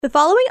The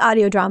following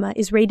audio drama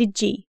is rated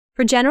G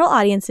for general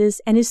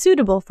audiences and is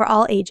suitable for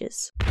all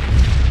ages. They don't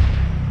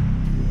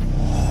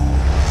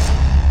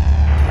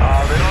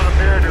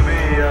appear to be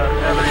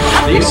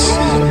having... This is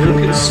a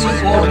Broken Sea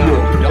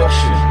audio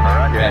production,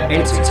 where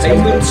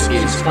entertainment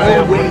is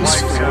always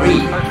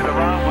free.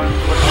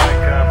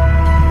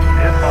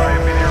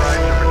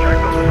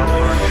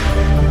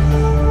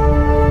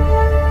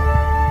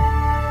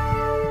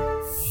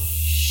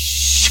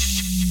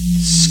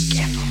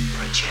 Scandal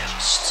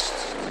produced.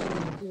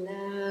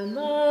 Lamb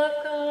of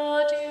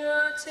God, you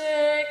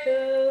take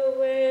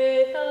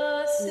away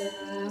the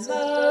sins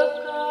of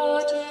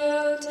God,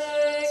 you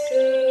take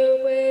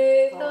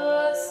away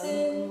the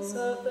sins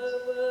of the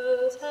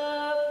world,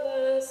 have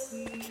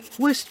mercy.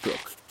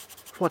 Westbrook,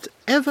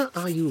 whatever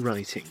are you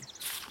writing?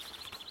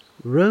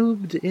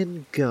 Robed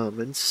in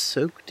garments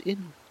soaked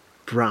in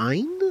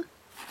brine?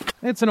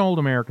 It's an old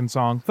American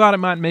song. Thought it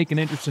might make an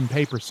interesting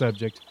paper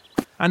subject.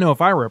 I know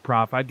if I were a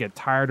prof, I'd get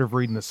tired of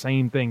reading the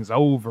same things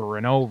over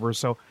and over,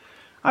 so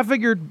I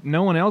figured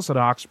no one else at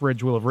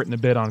Oxbridge will have written a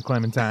bit on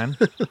Clementine.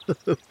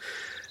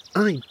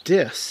 I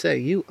dare say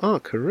you are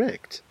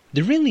correct.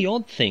 The really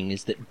odd thing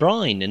is that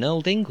brine in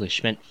Old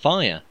English meant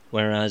fire,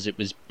 whereas it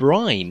was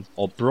brime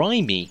or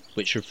brimy,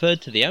 which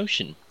referred to the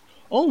ocean.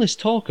 All this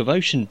talk of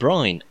ocean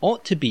brine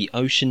ought to be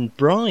ocean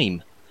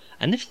brime,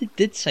 and if it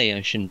did say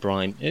ocean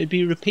brine, it would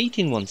be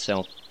repeating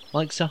oneself,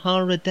 like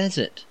Sahara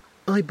Desert.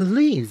 I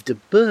believe de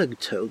Burgh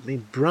told me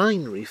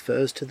brine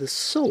refers to the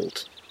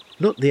salt,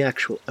 not the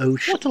actual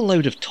ocean. What a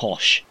load of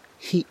tosh.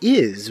 He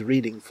is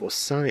reading for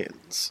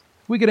science.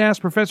 We could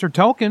ask Professor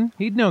Tolkien.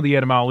 He'd know the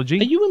etymology.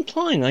 Are you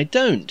implying I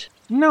don't?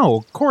 No,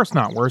 of course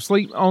not,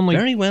 Worsley. Only...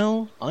 Very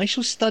well. I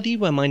shall study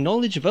where my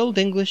knowledge of Old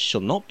English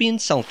shall not be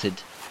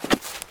insulted.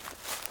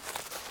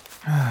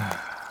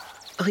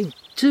 I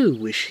do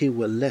wish he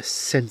were less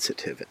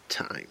sensitive at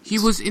times. He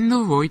was in the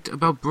right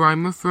about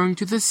brine referring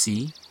to the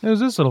sea. Who's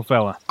this little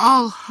fella?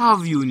 I'll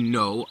have you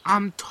know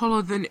I'm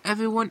taller than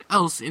everyone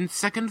else in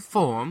second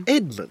form.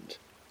 Edmund,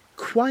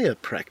 choir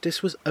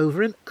practice was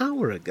over an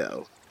hour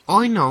ago.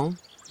 I know.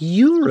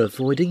 You're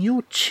avoiding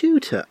your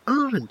tutor,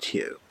 aren't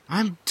you?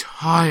 I'm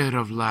tired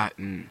of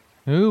Latin.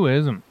 Who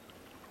isn't?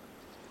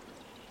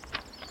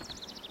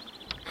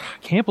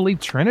 Can't believe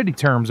Trinity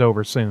term's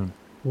over soon.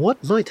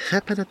 What might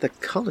happen at the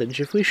college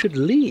if we should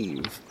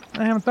leave?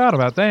 I haven't thought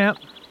about that.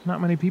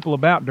 Not many people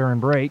about during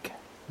break.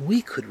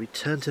 We could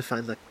return to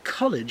find the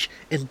college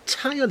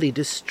entirely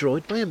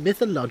destroyed by a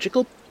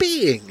mythological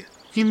being.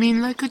 You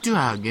mean like a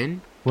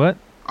dragon? What?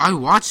 I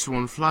watched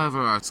one fly over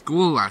our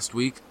school last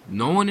week.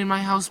 No one in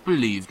my house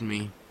believed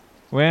me.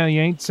 Well,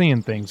 you ain't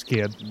seeing things,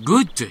 kid.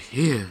 Good to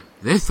hear.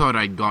 They thought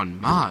I'd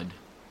gone mad.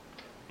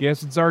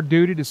 Guess it's our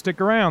duty to stick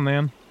around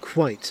then.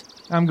 Quite.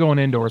 I'm going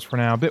indoors for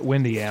now. A bit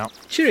windy out.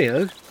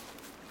 Cheerio.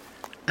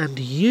 And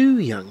you,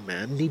 young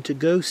man, need to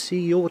go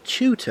see your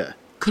tutor.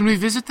 Can we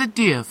visit the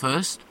deer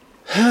first?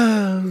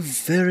 Oh,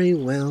 very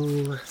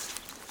well.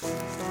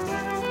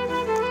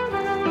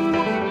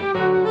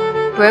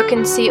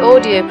 Broken Sea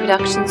Audio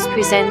Productions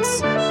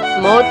presents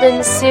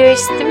Maudlin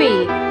Series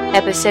 3,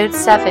 Episode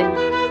 7,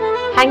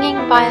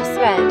 Hanging by a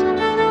Thread.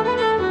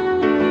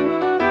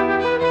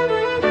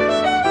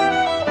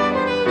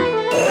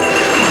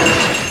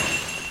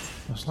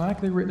 Most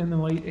likely written in the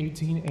late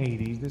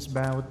 1880s, this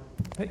ballad...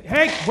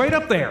 Hey, wait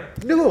up there!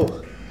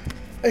 No,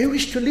 I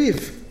wish to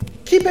leave.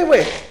 Keep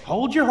away.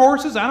 Hold your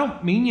horses. I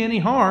don't mean you any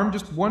harm.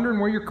 Just wondering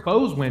where your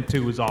clothes went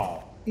to is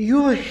all.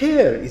 Your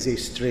hair is a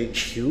strange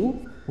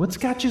hue. What's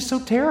got you so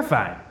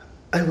terrified?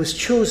 I was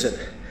chosen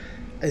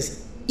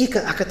as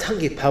Ika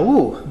Akatangi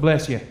Pau.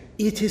 Bless you.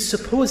 It is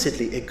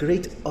supposedly a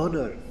great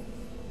honor,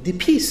 the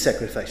peace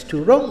sacrifice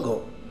to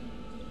Rongo.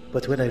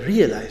 But when I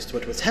realized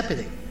what was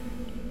happening,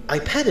 I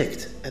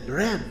panicked and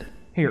ran.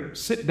 Here,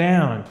 sit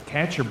down and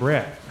catch your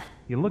breath.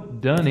 You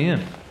look done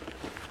in.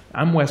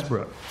 I'm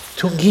Westbrook.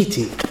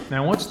 Tungiti.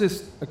 Now, what's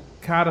this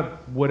Akata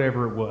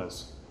whatever it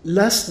was?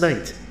 Last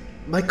night,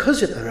 my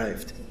cousin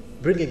arrived,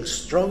 bringing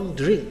strong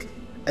drink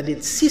and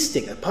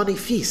insisting upon a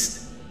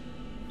feast.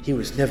 He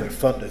was never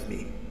fond of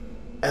me,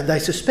 and I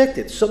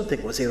suspected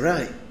something was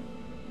awry.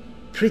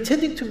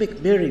 Pretending to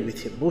make merry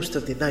with him most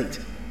of the night,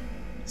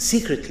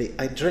 secretly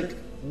I drank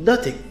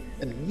nothing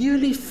and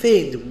merely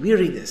feigned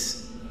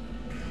weariness.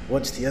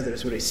 Once the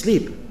others were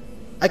asleep,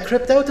 I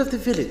crept out of the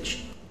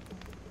village.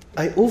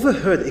 I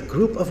overheard a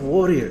group of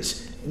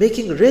warriors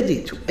making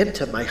ready to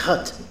enter my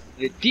hut.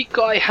 The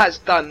decoy has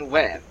done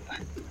well.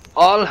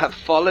 All have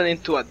fallen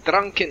into a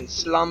drunken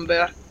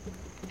slumber.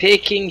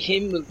 Taking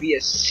him will be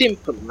a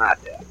simple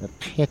matter. A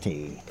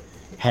pity.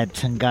 Had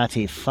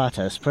Tungati fought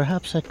us,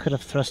 perhaps I could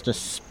have thrust a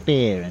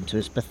spear into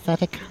his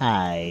pathetic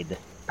hide.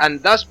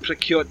 And thus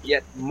procured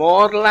yet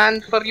more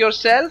land for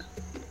yourself?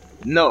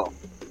 No.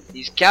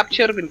 His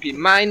capture will be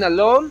mine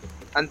alone,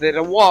 and the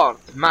reward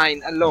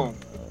mine alone.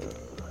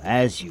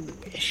 As you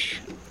wish.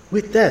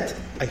 With that,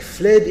 I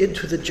fled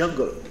into the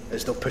jungle,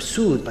 as though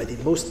pursued by the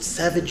most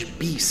savage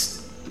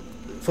beast.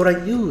 For I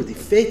knew the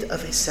fate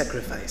of a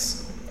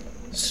sacrifice.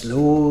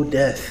 Slow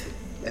death,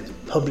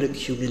 and public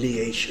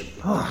humiliation.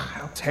 Oh,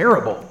 how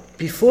terrible.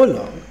 Before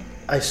long,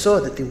 I saw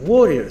that the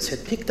warriors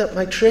had picked up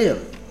my trail.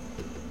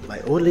 My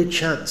only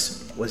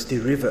chance was the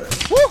river.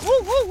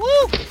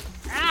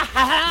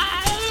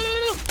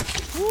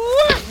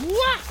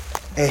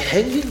 A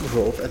hanging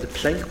rope and a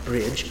plank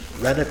bridge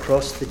ran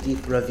across the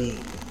deep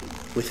ravine,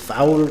 with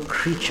foul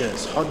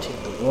creatures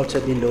haunting the water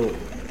below.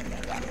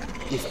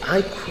 If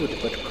I could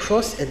but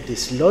cross and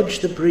dislodge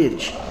the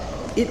bridge,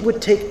 it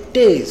would take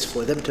days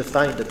for them to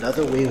find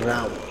another way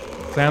round.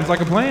 Sounds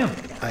like a plan.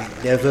 I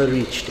never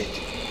reached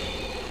it.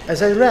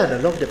 As I ran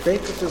along the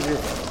bank of the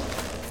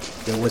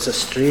river, there was a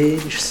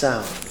strange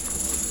sound,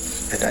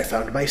 and I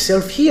found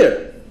myself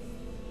here.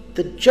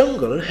 The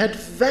jungle had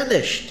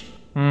vanished.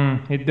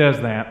 It does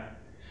that.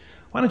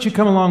 Why don't you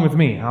come along with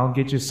me? I'll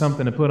get you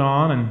something to put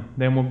on, and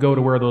then we'll go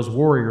to where those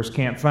warriors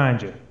can't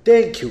find you.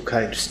 Thank you,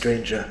 kind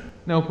stranger.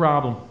 No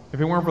problem. If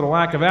it weren't for the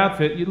lack of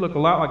outfit, you'd look a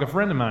lot like a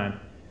friend of mine.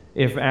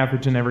 If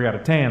Atherton ever got a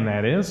tan,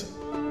 that is.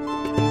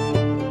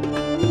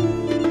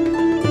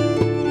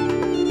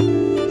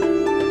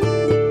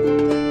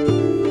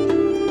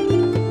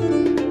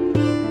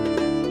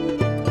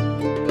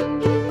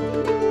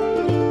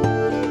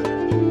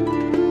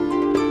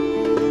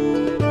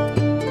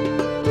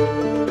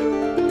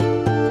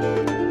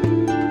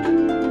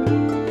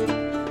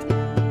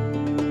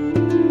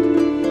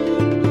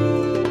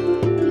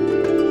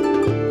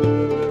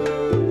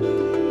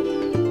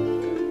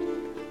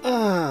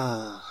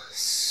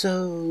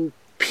 So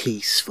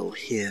peaceful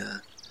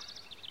here.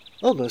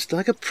 Almost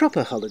like a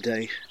proper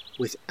holiday,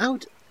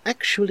 without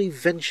actually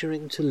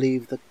venturing to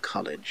leave the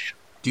college.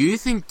 Do you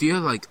think deer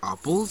like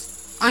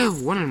apples? I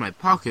have one in my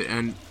pocket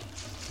and...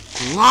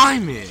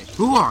 Blimey!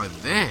 Who are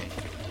they?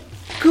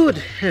 Good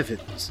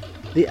heavens!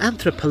 The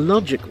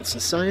Anthropological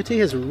Society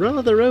has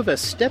rather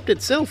overstepped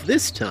itself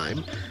this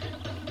time.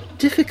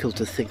 Difficult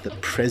to think the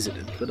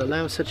president would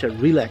allow such a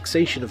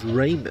relaxation of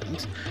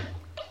raiment.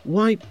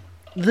 Why,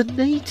 the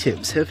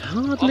natives have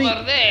hardly...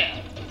 Over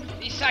there!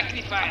 The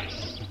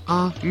sacrifice!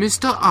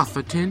 Mr.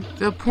 Atherton,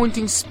 they're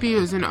pointing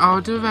spears in our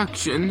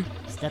direction.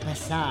 Step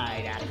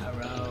aside,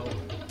 Akaro.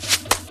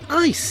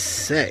 I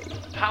say...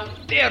 How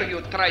dare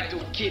you try to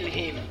kill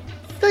him?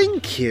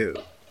 Thank you.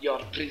 Your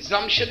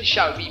presumption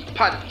shall be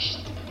punished.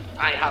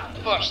 I have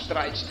first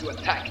rights to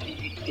attack the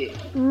victim.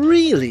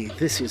 Really,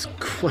 this is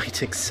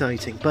quite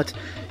exciting, but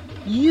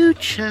you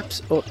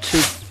chaps ought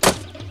to...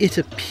 It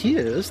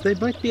appears they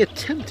might be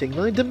attempting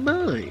my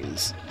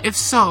demise. If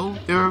so,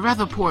 they're a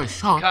rather poor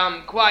shot.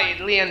 Come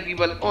quietly and we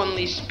will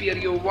only spear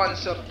you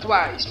once or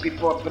twice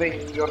before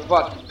bringing your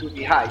body to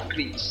the high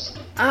priest.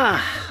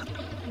 Ah,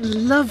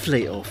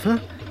 lovely offer.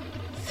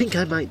 Think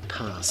I might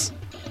pass.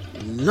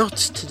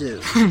 Lots to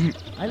do.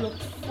 I look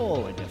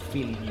forward to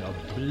feeling your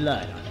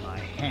blood on my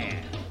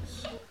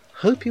hands.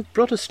 Hope you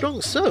brought a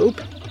strong soap.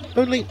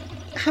 Only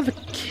have a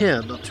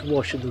care not to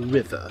wash in the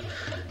river.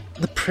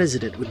 The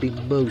president would be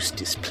most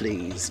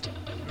displeased.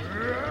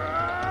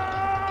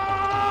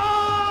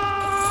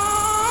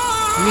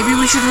 Maybe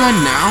we should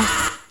run now.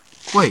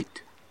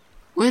 Wait,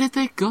 where did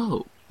they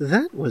go?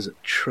 That was a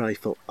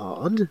trifle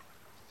odd.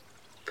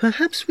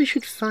 Perhaps we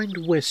should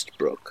find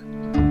Westbrook.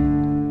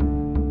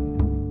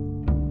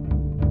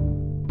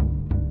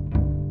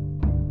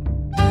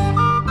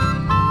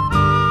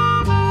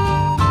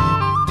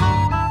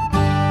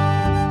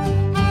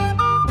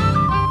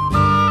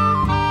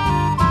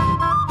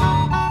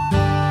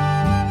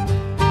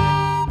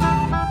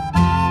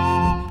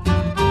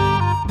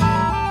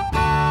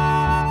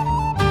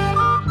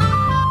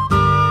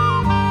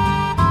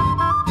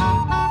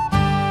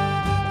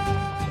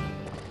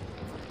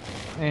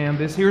 And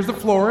this here's the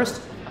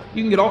florist.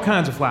 You can get all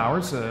kinds of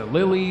flowers,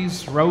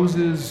 lilies,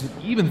 roses,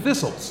 even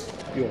thistles.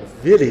 Your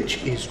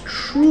village is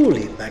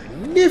truly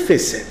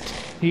magnificent.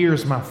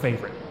 Here's my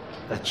favorite,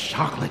 the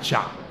chocolate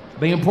shop.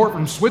 They import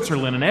from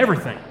Switzerland and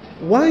everything.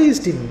 Why is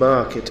the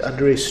market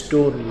under a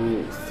stone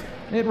roof?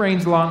 It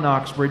rains a lot in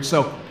Oxbridge,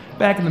 so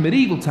back in the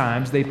medieval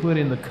times they put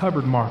in the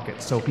covered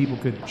market so people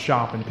could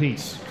shop in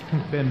peace.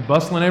 Been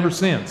bustling ever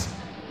since.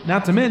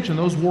 Not to mention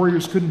those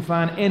warriors couldn't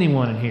find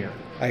anyone in here.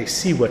 I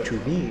see what you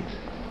mean.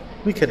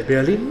 We can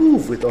barely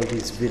move with all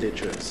these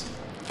villagers.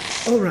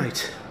 All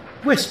right,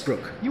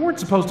 Westbrook. You weren't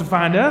supposed to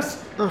find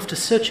us. After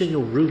searching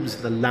your rooms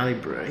in the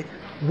library,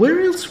 where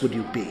else would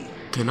you be?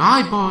 Can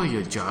I borrow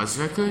your jazz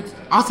record?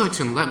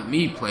 Atherton let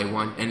me play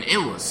one, and it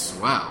was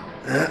swell.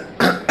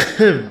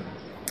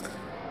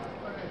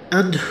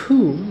 And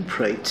whom,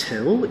 pray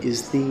tell,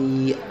 is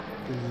the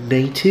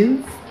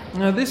native?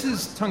 This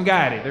is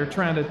Tungati. They're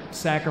trying to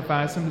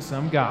sacrifice him to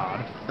some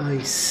god.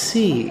 I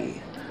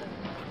see.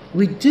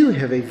 We do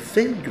have a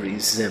vague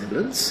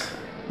resemblance.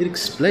 It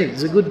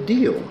explains a good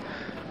deal.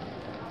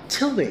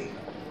 Tell me,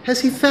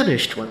 has he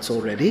vanished once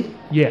already?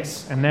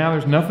 Yes, and now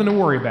there's nothing to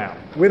worry about.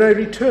 When I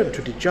returned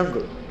to the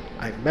jungle,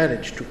 I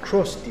managed to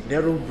cross the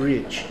narrow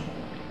bridge.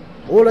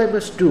 All I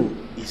must do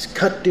is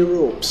cut the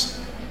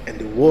ropes, and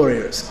the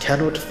warriors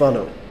cannot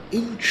follow.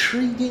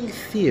 Intriguing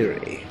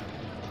theory.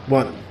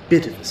 One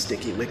bit of a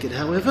sticky wicket,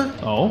 however.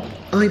 Oh?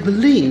 I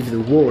believe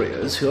the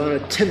warriors who are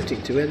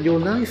attempting to end your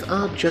life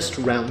are just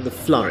round the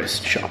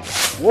florist shop.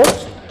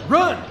 What?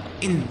 Run!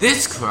 In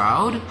this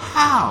crowd?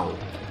 How?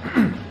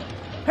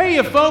 Hey,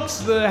 you folks,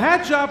 the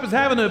hat shop is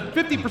having a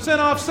 50%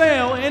 off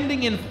sale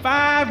ending in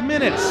 5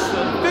 minutes.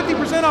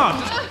 50%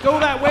 off. Just go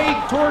that way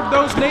toward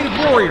those native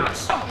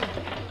warriors.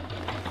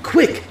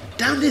 Quick,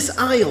 down this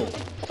aisle.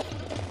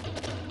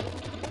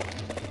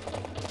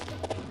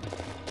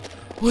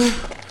 We're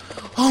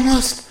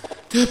almost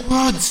to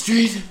Broad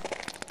Street.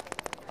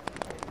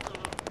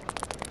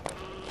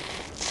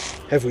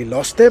 Have we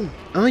lost them?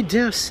 I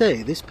dare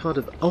say this part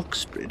of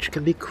Oxbridge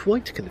can be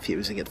quite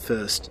confusing at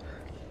first.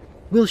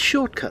 We'll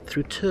shortcut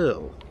through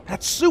Turl.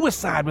 That's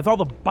suicide with all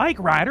the bike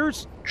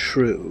riders.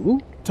 True.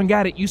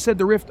 Tungatit, you said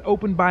the rift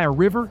opened by a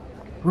river?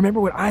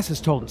 Remember what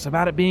Isis told us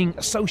about it being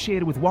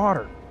associated with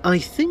water? I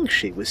think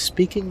she was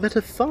speaking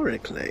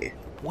metaphorically.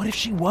 What if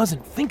she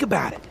wasn't? Think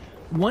about it.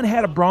 One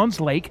had a bronze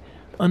lake,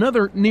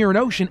 another near an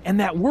ocean, and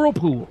that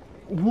whirlpool.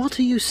 What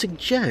do you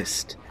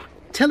suggest?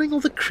 Telling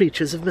all the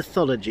creatures of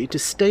mythology to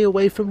stay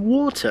away from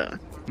water?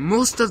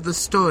 Most of the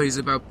stories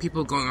about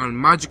people going on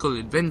magical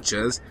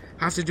adventures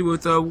have to do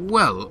with a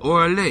well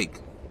or a lake.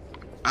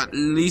 At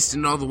least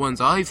in all the ones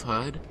I've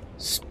heard.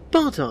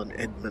 Spot on,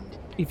 Edmund.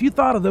 If you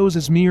thought of those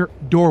as mere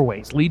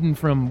doorways leading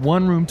from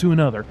one room to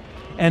another,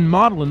 and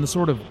modeling the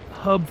sort of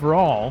hub for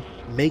all...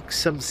 Makes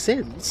some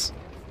sense.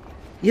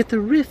 Yet the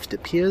rift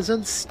appears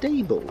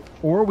unstable.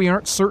 Or we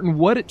aren't certain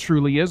what it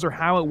truly is or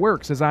how it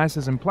works, as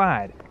Isis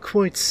implied.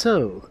 Quite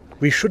so.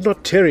 We should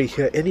not tarry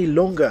here any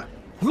longer.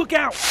 Look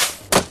out!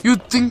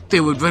 You'd think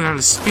they would run out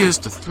of spears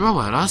to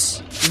throw at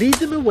us. Lead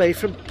them away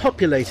from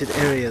populated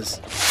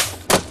areas.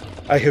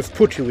 I have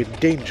put you in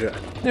danger.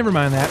 Never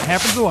mind that.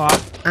 Happens a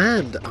lot.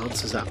 And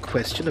answers our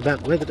question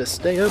about whether to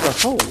stay over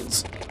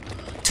holes.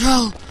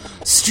 Turl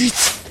Street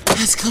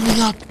is coming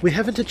up. We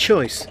haven't a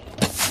choice.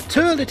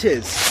 Turl it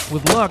is.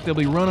 With luck, they'll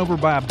be run over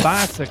by a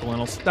bicycle and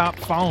will stop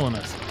following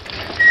us.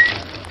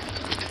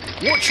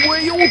 Watch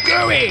where you're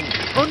going!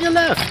 On your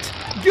left.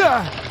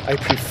 Gah! I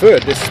prefer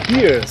the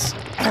spears.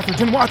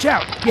 Atherton, watch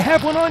out! You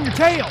have one on your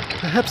tail!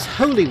 Perhaps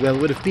Holywell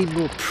would have been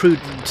more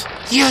prudent.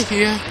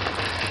 Here.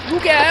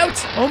 Look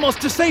out!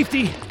 Almost to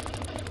safety!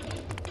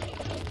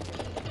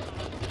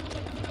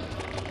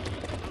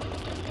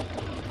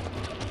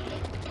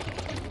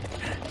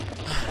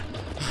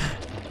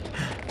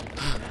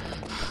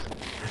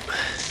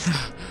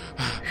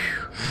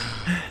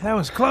 That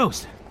was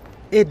close.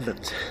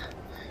 Edmund,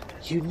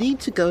 you need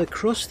to go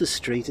across the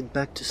street and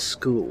back to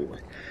school.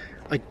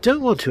 I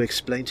don't want to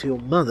explain to your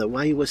mother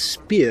why you were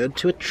speared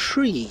to a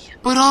tree.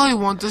 But I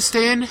want to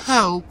stay and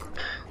help.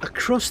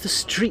 Across the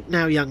street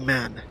now, young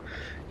man.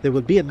 There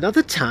will be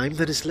another time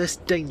that is less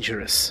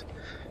dangerous.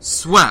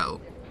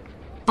 Swell.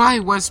 Bye,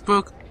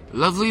 Westbrook.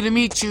 Lovely to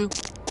meet you.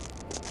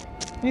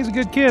 He's a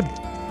good kid.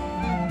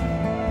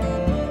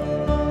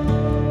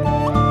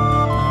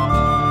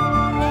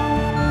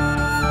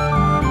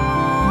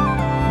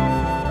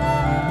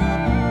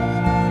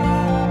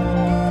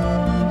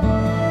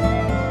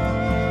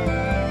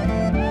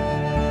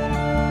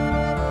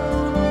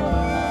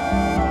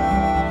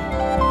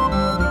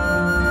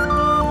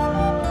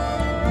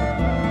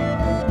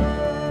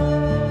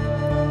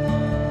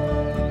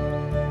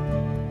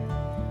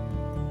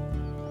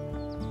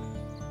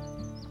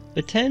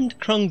 Attend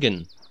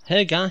Krungen,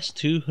 Hergas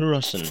to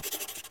Hrussen.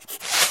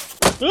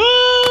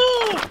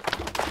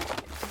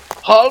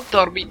 Halt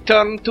or be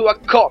turned to a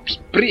corpse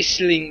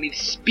bristling with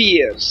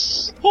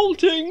spears.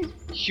 Halting!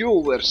 You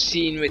were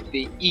seen with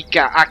the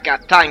Ika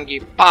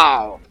Akatangi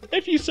Pao.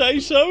 If you say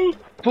so.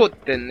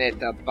 Put the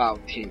net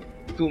about him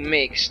to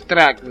make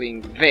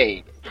struggling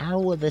vain. How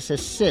will this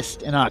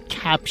assist in our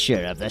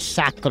capture of the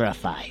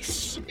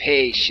sacrifice?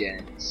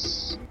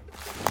 Patience.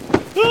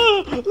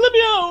 Let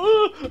me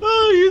out!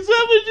 You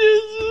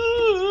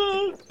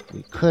savages!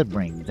 We could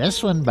bring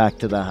this one back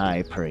to the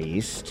High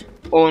Priest.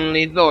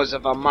 Only those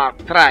of a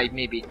marked tribe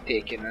may be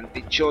taken, and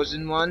the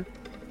chosen one,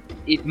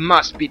 it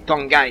must be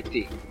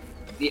Tungaiti.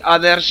 The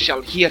others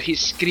shall hear his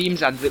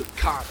screams and will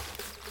come.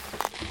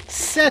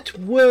 Set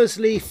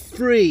Worsley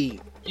free!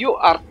 You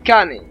are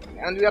cunning,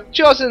 and we are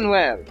chosen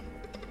well.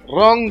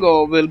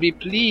 Rongo will be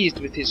pleased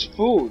with his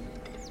food.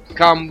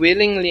 Come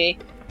willingly,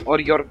 or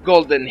your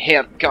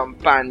golden-haired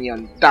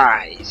companion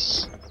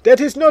dies. That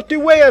is not the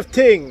way of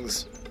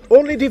things.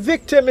 Only the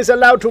victim is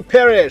allowed to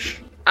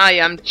perish. I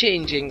am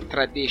changing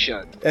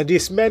tradition. And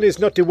this man is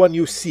not the one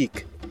you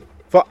seek.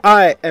 For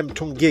I am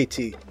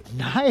Tungaiti.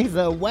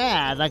 Neither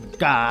wear the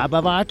garb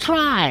of our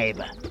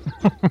tribe.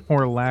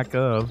 Or lack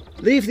of.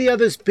 Leave the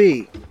others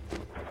be.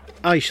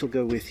 I shall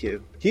go with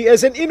you. He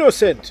is an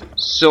innocent.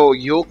 So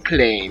you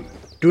claim.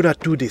 Do not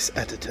do this,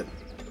 Atherton.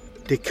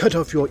 They cut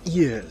off your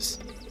ears.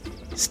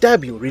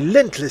 Stab you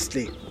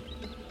relentlessly.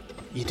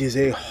 It is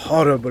a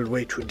horrible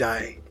way to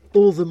die.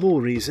 All the more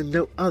reason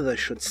no other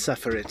should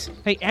suffer it.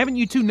 Hey, haven't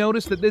you two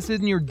noticed that this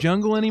isn't your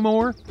jungle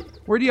anymore?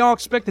 Where do y'all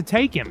expect to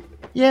take him?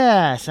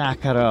 Yes,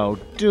 Akaro,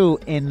 do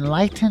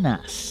enlighten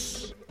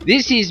us.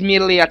 This is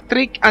merely a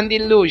trick and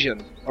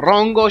illusion.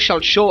 Rongo shall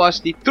show us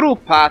the true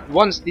path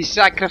once the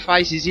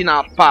sacrifice is in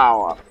our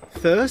power.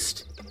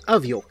 First,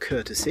 of your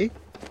courtesy,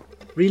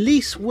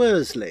 release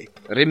Worsley.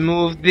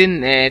 Remove the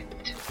net.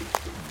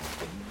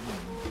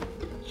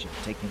 Should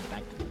take him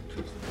back to the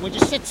prison. Would you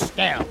sit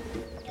still?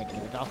 Can't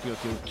get it off you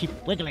if you keep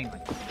wiggling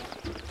like that.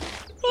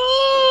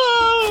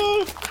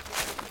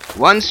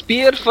 One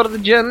spear for the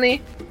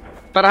journey,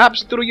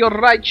 perhaps through your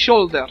right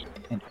shoulder.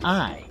 And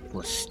I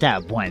will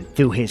stab one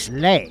through his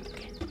leg.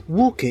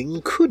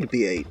 Walking could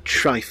be a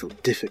trifle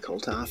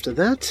difficult after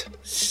that.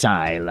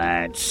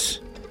 Silence.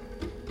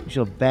 We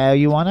shall bear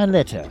you on a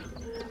litter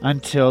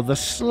until the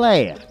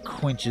Slayer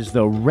quenches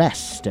the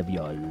rest of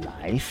your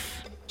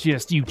life.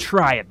 Just you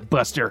try it,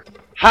 Buster.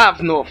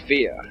 Have no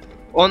fear.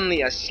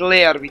 Only a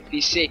Slayer with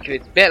the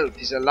sacred belt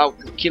is allowed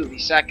to kill the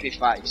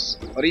sacrifice,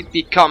 or it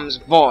becomes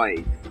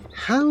void.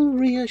 How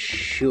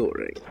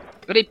reassuring.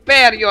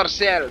 Prepare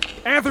yourself!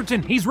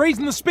 Atherton, he's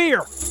raising the spear!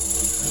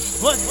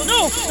 What?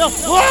 No!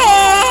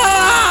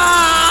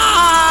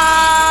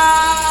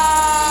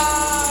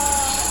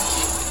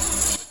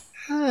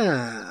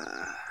 No!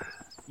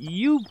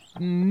 You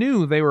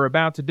knew they were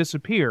about to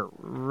disappear,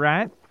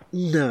 right?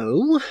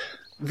 No,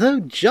 though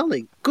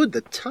jolly good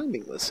the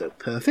timing was so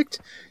perfect.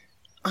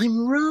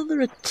 I'm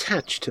rather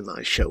attached to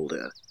my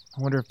shoulder.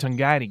 I wonder if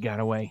Tungati got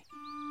away.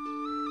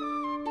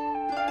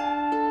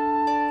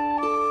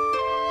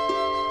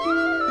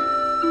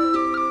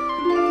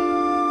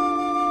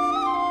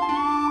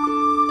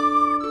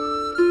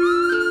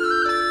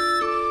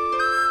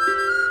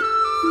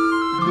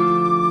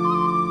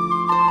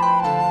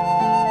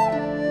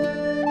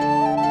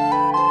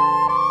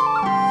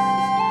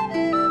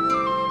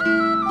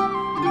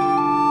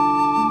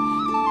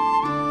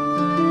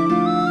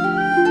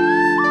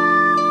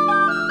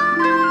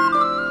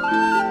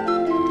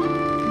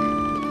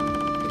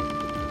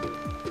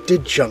 The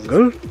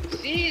jungle?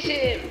 Seize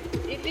him!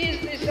 It is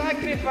the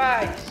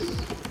sacrifice!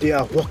 They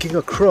are walking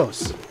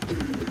across.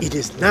 It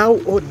is now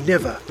or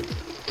never.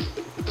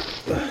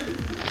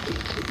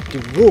 The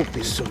rope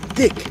is so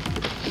thick.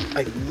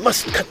 I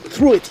must cut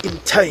through it in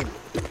time.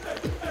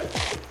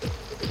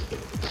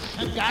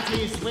 Tungati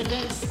is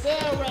within spear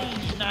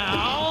range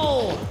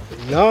now!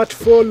 Not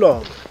for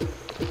long.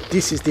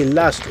 This is the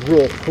last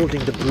rope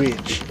holding the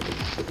bridge.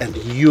 And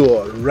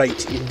you're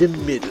right in the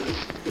middle.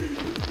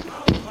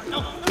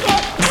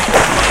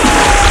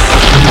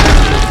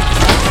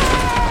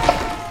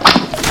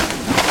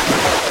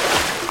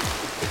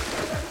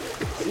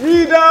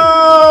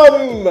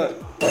 Freedom!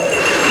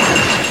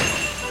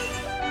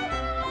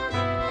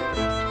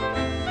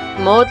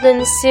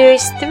 Maudlin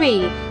Series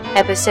 3,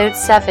 Episode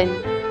 7,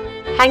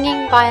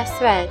 Hanging by a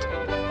Thread,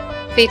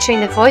 featuring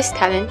the voice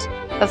talent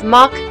of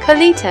Mark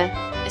Colita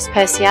as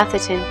Percy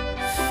Atherton,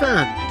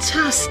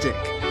 Fantastic!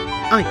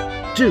 I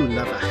do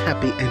love a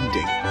happy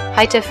ending.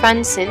 Heiter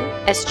Franson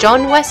as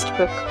John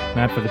Westbrook,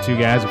 Not for the two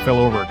guys who fell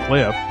over a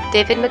cliff.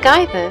 David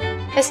MacGyver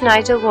as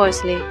Nigel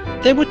Worsley,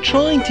 They were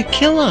trying to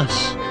kill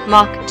us.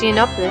 Mark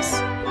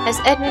Giannopoulos as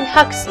Edmund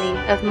Huxley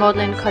of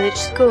Magdalen College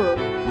School,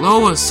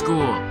 Lower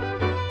school.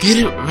 Get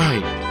it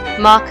right.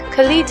 Mark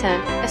Colita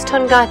as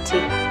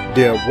Tungati,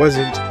 There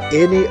wasn't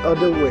any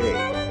other way.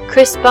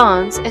 Chris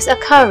Barnes as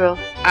Akaro,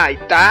 I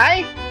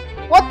die?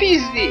 What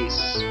is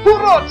this? Who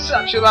wrote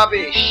such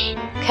rubbish?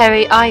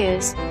 Kerry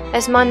Ayers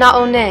as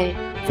Manaone,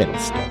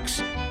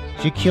 Fiddlesticks.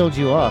 She killed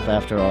you off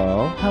after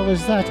all. How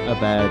is that a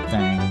bad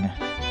thing?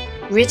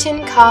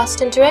 written,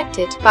 cast and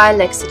directed by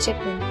Alexa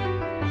Chipman,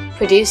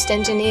 produced,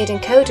 engineered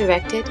and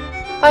co-directed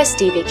by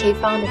Stevie K.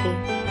 Farnaby,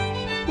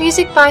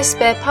 music by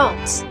Spare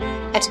Parts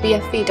at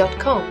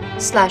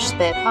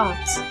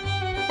bfb.com/spareparts,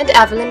 and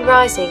Avalon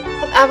Rising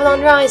of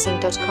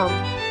avalonrising.com.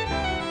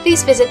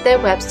 Please visit their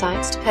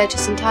websites to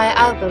purchase entire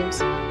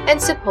albums and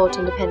support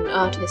independent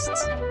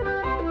artists.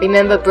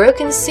 Remember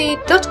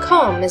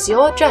BrokenSeed.com as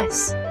your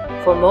address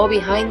for more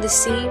behind the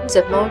scenes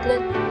of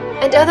Maudlin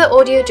and other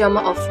audio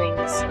drama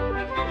offerings.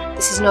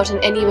 This is not in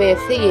any way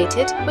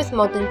affiliated with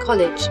Magdalen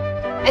College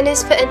and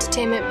is for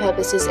entertainment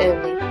purposes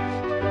only.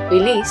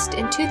 Released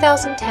in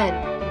 2010.